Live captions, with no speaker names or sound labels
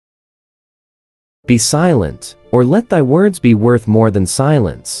Be silent, or let thy words be worth more than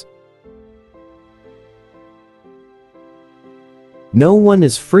silence. No one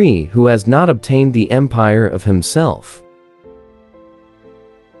is free who has not obtained the empire of himself.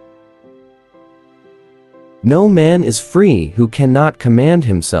 No man is free who cannot command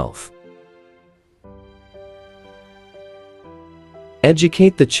himself.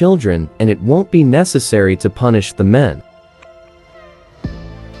 Educate the children, and it won't be necessary to punish the men.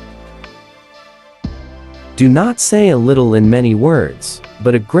 Do not say a little in many words,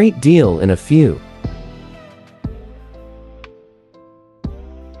 but a great deal in a few.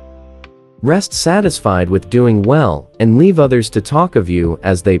 Rest satisfied with doing well, and leave others to talk of you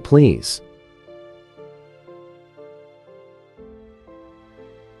as they please.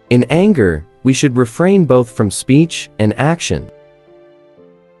 In anger, we should refrain both from speech and action.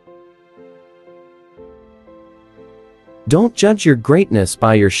 Don't judge your greatness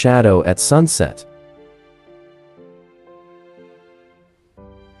by your shadow at sunset.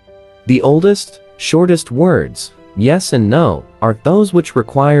 The oldest, shortest words, yes and no, are those which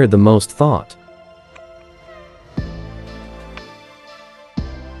require the most thought.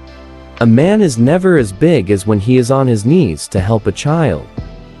 A man is never as big as when he is on his knees to help a child.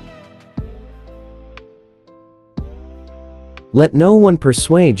 Let no one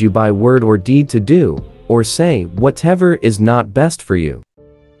persuade you by word or deed to do, or say whatever is not best for you.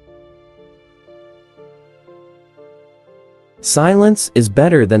 Silence is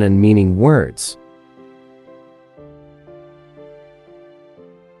better than unmeaning words.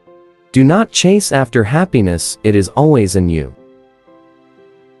 Do not chase after happiness, it is always in you.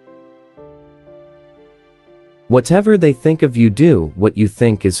 Whatever they think of you, do what you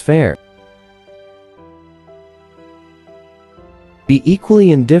think is fair. Be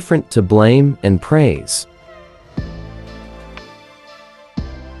equally indifferent to blame and praise.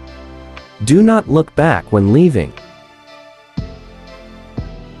 Do not look back when leaving.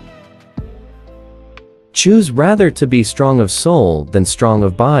 Choose rather to be strong of soul than strong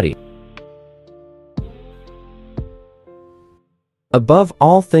of body. Above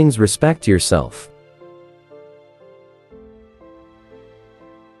all things, respect yourself.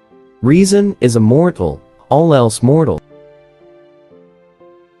 Reason is immortal, all else mortal.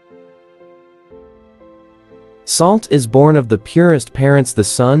 Salt is born of the purest parents, the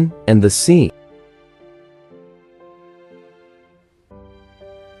sun and the sea.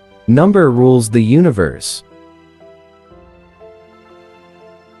 Number rules the universe.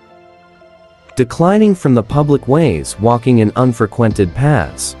 Declining from the public ways, walking in unfrequented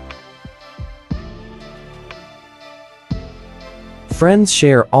paths. Friends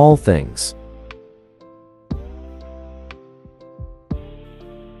share all things.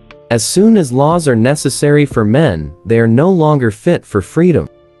 As soon as laws are necessary for men, they are no longer fit for freedom.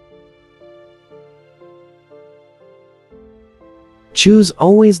 Choose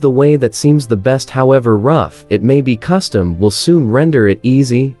always the way that seems the best, however rough it may be. Custom will soon render it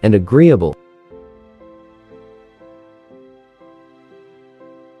easy and agreeable.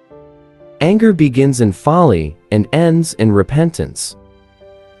 Anger begins in folly and ends in repentance.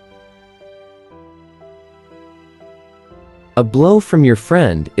 A blow from your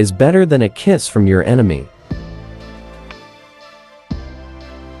friend is better than a kiss from your enemy.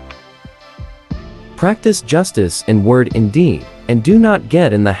 Practice justice in word and deed, and do not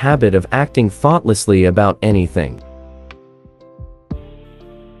get in the habit of acting thoughtlessly about anything.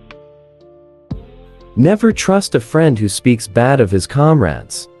 Never trust a friend who speaks bad of his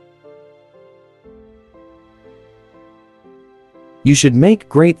comrades. You should make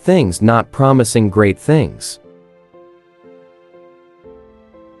great things, not promising great things.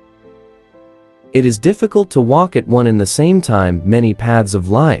 It is difficult to walk at one and the same time many paths of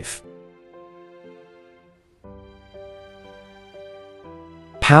life.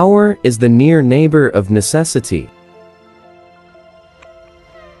 Power is the near neighbor of necessity.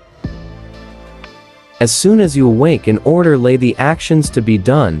 As soon as you awake, in order lay the actions to be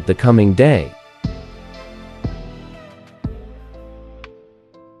done the coming day.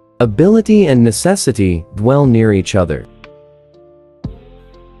 Ability and necessity dwell near each other.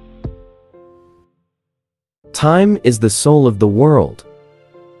 Time is the soul of the world.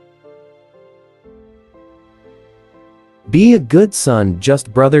 Be a good son,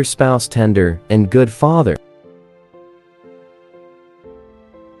 just brother, spouse, tender, and good father.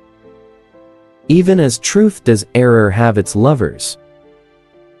 Even as truth does error have its lovers.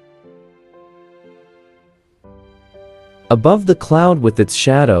 Above the cloud with its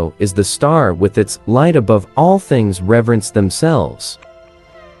shadow is the star with its light. Above all things reverence themselves.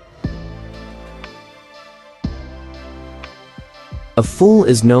 A fool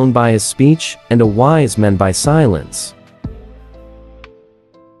is known by his speech, and a wise man by silence.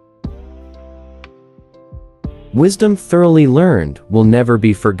 Wisdom thoroughly learned will never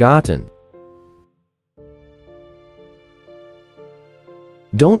be forgotten.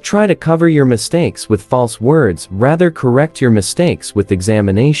 Don't try to cover your mistakes with false words, rather correct your mistakes with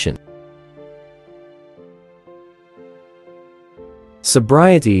examination.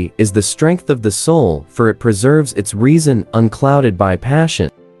 Sobriety is the strength of the soul, for it preserves its reason unclouded by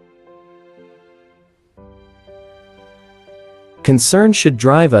passion. Concern should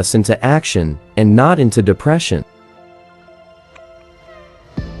drive us into action, and not into depression.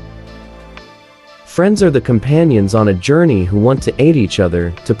 Friends are the companions on a journey who want to aid each other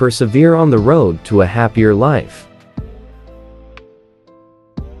to persevere on the road to a happier life.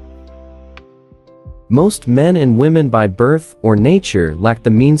 Most men and women by birth or nature lack the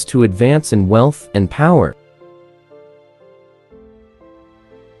means to advance in wealth and power.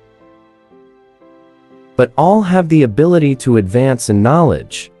 But all have the ability to advance in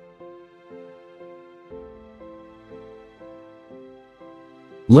knowledge.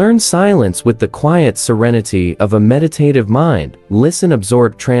 Learn silence with the quiet serenity of a meditative mind. Listen,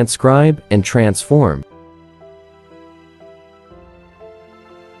 absorb, transcribe, and transform.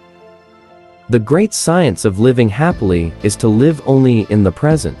 The great science of living happily is to live only in the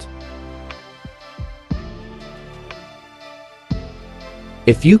present.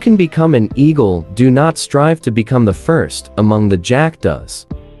 If you can become an eagle, do not strive to become the first among the jackdaws.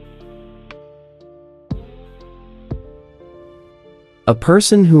 A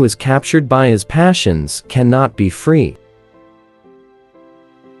person who is captured by his passions cannot be free.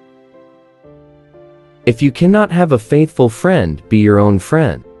 If you cannot have a faithful friend, be your own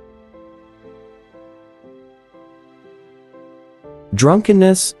friend.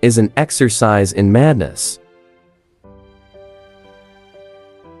 Drunkenness is an exercise in madness.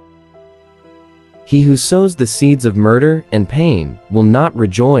 He who sows the seeds of murder and pain will not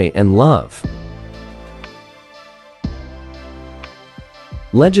rejoice and love.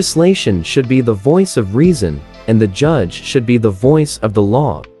 Legislation should be the voice of reason, and the judge should be the voice of the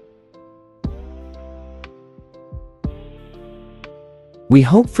law. We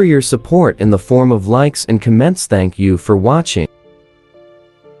hope for your support in the form of likes and comments. Thank you for watching.